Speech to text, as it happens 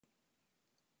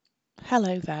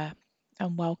Hello there,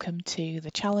 and welcome to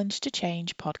the Challenge to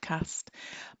Change podcast.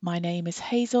 My name is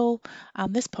Hazel,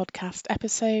 and this podcast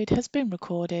episode has been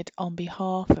recorded on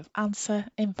behalf of ANSWER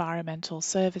Environmental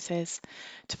Services.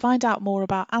 To find out more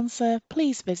about ANSWER,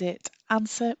 please visit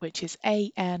ANSWER, which is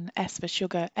ANS for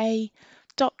sugar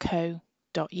a.co.uk.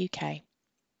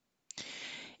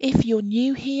 If you're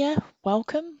new here,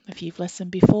 welcome. If you've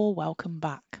listened before, welcome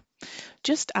back.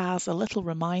 Just as a little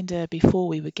reminder before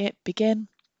we begin,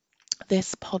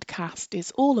 this podcast is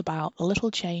all about the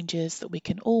little changes that we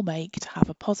can all make to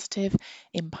have a positive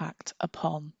impact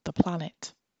upon the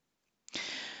planet.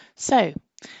 So,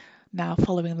 now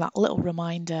following that little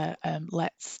reminder,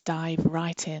 let's dive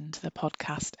right into the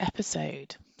podcast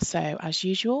episode. So, as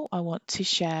usual, I want to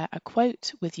share a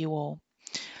quote with you all.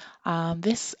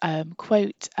 This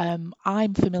quote,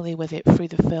 I'm familiar with it through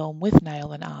the film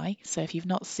Withnail and I. So if you've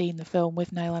not seen the film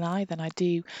Withnail and I, then I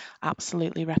do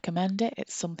absolutely recommend it.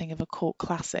 It's something of a cult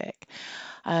classic.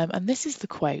 And this is the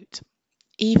quote: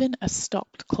 "Even a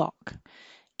stopped clock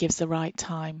gives the right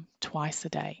time twice a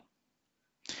day."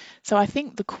 So I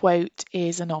think the quote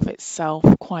is and of itself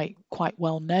quite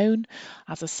well known.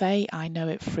 As I say, I know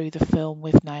it through the film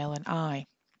Withnail and I.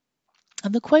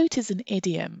 And the quote is an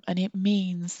idiom, and it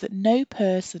means that no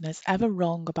person is ever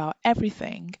wrong about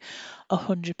everything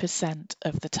 100%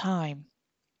 of the time.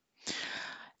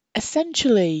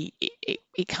 Essentially,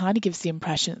 it kind of gives the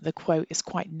impression that the quote is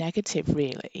quite negative,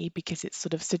 really, because it's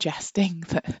sort of suggesting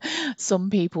that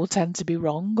some people tend to be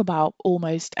wrong about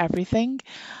almost everything.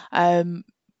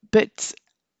 But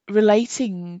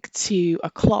relating to a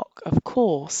clock, of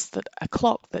course, that a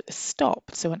clock that has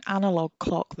stopped, so an analog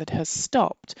clock that has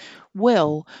stopped,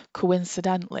 will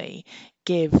coincidentally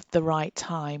give the right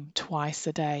time twice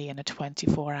a day in a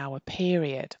 24-hour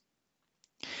period.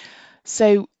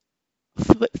 So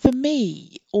for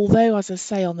me, although, as I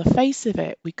say, on the face of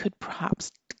it, we could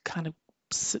perhaps kind of,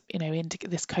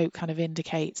 this quote kind of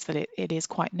indicates that it is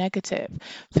quite negative.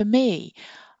 For me,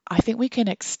 I think we can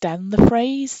extend the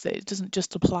phrase, that it doesn't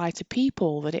just apply to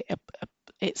people, that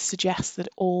it suggests that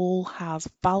all has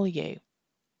value.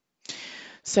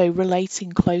 So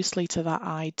relating closely to that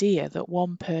idea that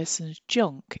one person's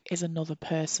junk is another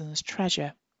person's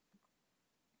treasure.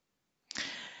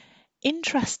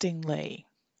 Interestingly,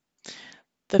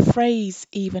 the phrase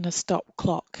 "even a stop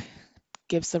clock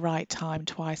gives the right time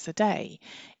twice a day"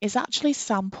 is actually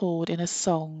sampled in a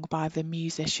song by the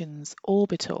musicians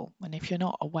Orbital. And if you're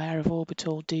not aware of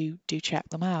Orbital, do check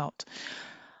them out.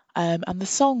 And the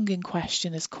song in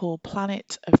question is called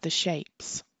Planet of the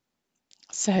Shapes.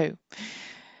 So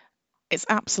it's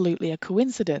absolutely a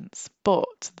coincidence,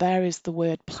 but there is the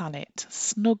word planet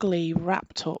snugly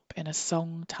wrapped up in a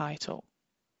song title.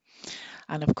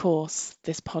 And of course,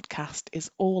 this podcast is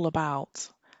all about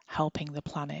helping the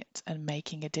planet and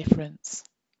making a difference.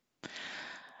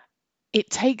 It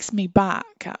takes me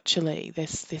back, actually,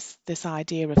 this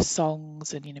idea of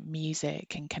songs and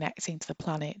music and connecting to the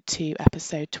planet, to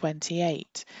episode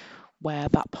 28, where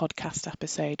that podcast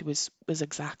episode was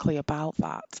exactly about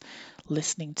that,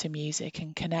 listening to music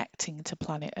and connecting to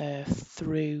planet Earth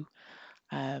through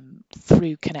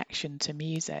connection to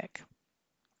music.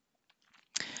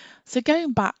 So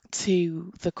going back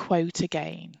to the quote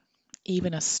again,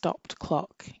 "Even a stopped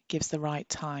clock gives the right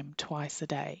time twice a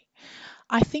day."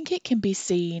 I think it can be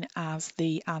seen as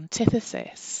the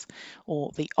antithesis,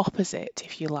 or the opposite,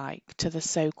 if you like, to the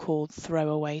so-called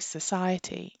throwaway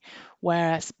society,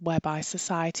 whereby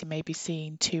society may be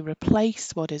seen to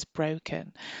replace what is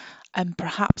broken, and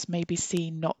perhaps may be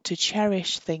seen not to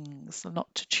cherish things,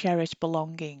 not to cherish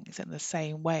belongings in the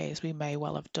same way as we may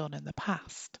well have done in the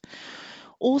past.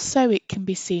 Also, it can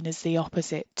be seen as the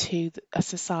opposite to a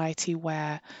society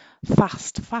where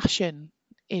fast fashion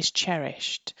is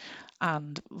cherished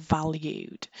and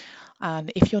valued.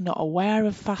 And if you're not aware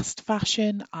of fast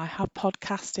fashion, I have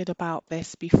podcasted about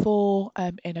this before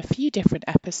in a few different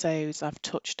episodes. I've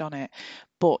touched on it,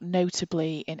 but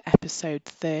notably in episode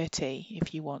 30,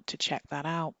 if you want to check that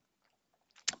out.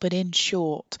 But in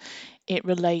short, it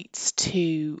relates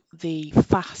to the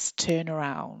fast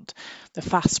turnaround, the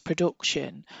fast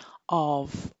production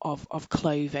of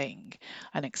clothing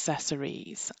and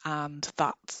accessories, and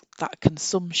that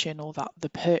consumption, or that the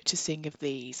purchasing of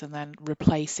these and then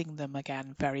replacing them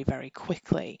again very, very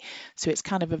quickly. So it's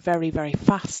kind of a very, very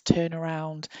fast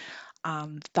turnaround,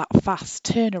 and that fast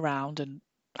turnaround and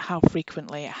how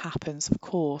frequently it happens, of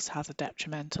course, has a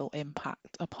detrimental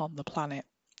impact upon the planet.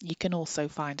 You can also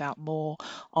find out more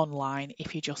online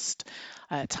if you just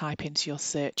type into your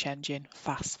search engine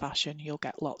fast fashion. You'll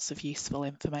get lots of useful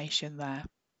information there.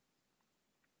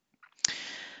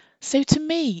 So to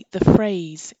me, the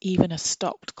phrase, even a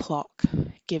stopped clock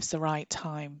gives the right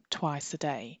time twice a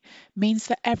day, means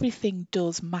that everything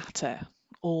does matter,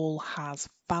 all has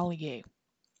value.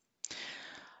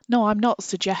 No, I'm not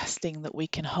suggesting that we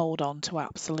can hold on to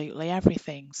absolutely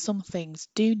everything. Some things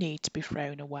do need to be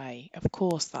thrown away. Of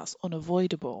course, that's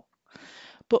unavoidable.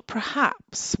 But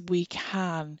perhaps we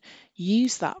can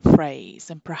use that phrase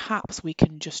and perhaps we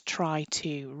can just try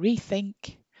to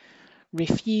rethink,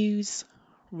 refuse,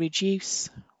 reduce,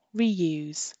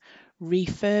 reuse,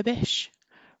 refurbish,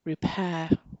 repair,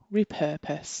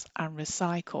 repurpose, and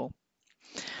recycle.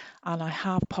 And I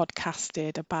have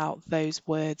podcasted about those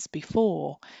words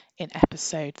before in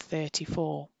episode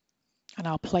 34. And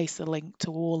I'll place a link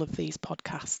to all of these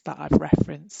podcasts that I've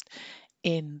referenced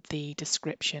in the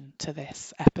description to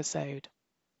this episode.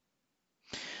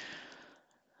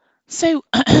 So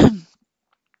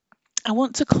I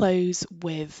want to close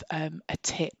with a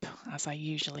tip, as I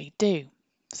usually do.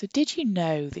 So did you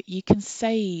know that you can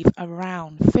save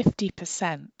around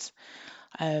 50%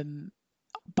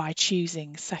 by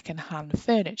choosing second-hand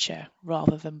furniture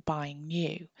rather than buying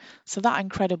new? So that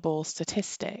incredible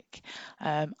statistic,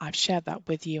 I've shared that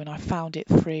with you and I found it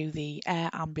through the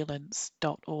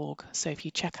airambulance.org. So if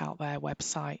you check out their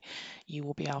website, you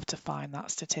will be able to find that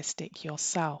statistic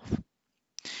yourself.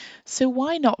 So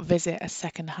why not visit a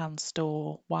second-hand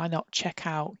store? Why not check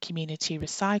out community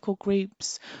recycle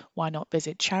groups? Why not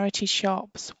visit charity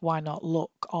shops? Why not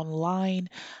look online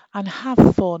and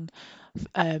have fun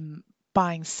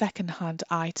buying second-hand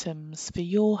items for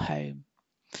your home?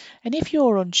 And if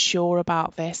you're unsure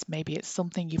about this, maybe it's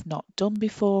something you've not done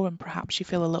before and perhaps you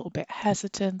feel a little bit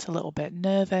hesitant, a little bit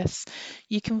nervous,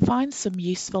 you can find some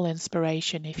useful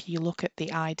inspiration if you look at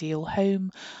the Ideal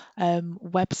Home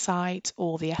website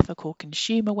or the Ethical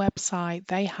Consumer website.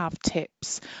 They have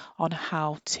tips on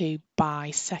how to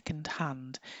buy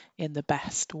second-hand in the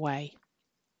best way.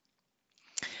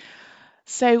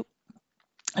 So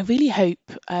I really hope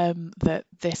that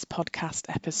this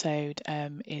podcast episode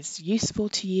is useful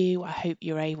to you. I hope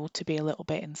you're able to be a little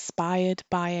bit inspired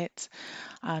by it,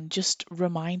 and just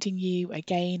reminding you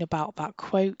again about that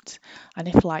quote. And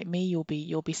if, like me, you'll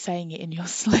be saying it in your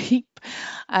sleep.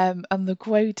 And the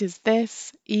quote is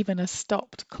this: "Even a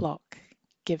stopped clock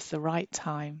gives the right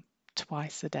time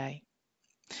twice a day."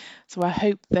 So I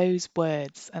hope those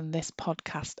words and this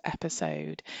podcast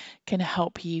episode can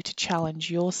help you to challenge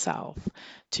yourself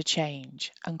to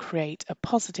change and create a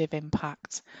positive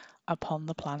impact upon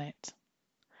the planet.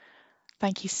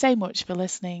 Thank you so much for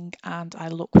listening, and I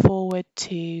look forward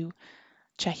to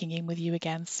checking in with you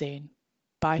again soon.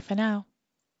 Bye for now.